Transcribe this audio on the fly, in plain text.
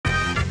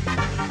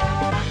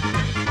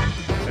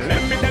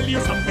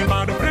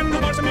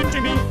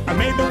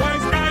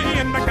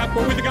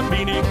capo with the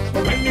gambini.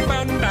 But when he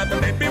found out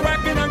that they'd be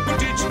whacking Uncle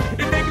Titch,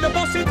 he'd take the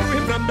bossy threw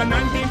him from the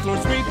 19th floor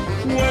suite.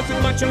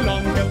 Wasn't much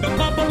along till the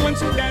papa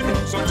once again,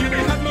 so Jimmy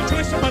had no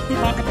choice but to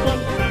pocket one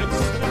dance.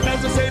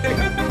 As I say, they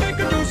had to make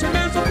a deuce and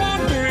there's a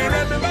wonder. He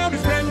read about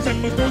his friends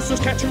and was those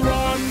just catch you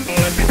on.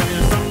 Let me tell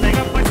you something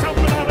of myself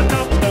without a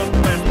doubt. Dumb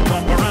men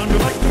walk around who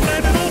like to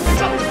say they don't be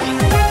tough.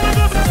 When my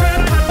boss said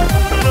I had to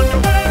put it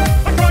underwear,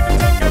 I tried to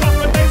take it off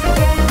the days of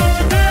clothes, don't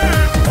you dare.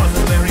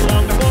 Wasn't very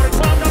long before it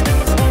wound up in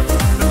the courts.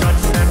 The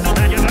judge said, now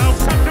hanging out,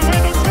 tucked away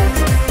those shorts.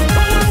 So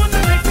I want to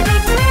take the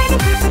gun for all the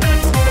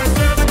precedents, so I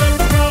said I got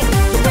the crowd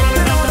to run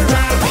it out the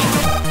trap.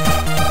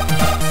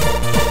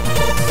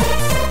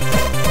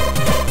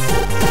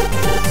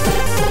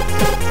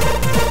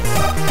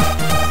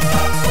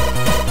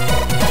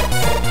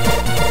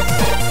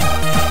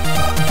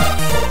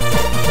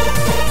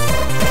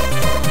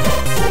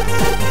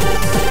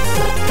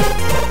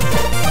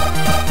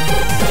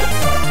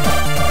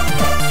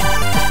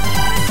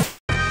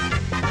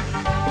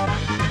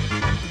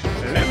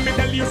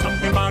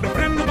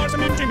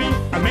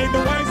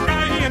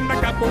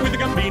 With the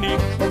gambini,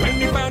 but when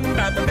he found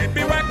out that they'd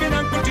be whacking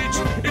Uncle Titch,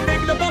 he'd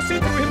take the bossy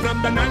threw him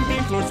from the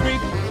 19th floor suite.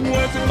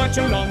 Wasn't much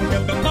along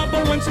till the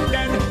papa once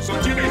again, so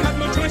Jimmy had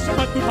no choice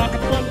but to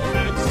pocket one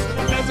dance.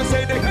 As I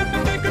say, they had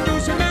to take a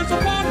deuce and there's a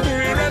wonder.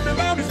 He read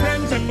about his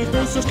friends and was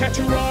those just catch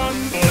you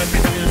on.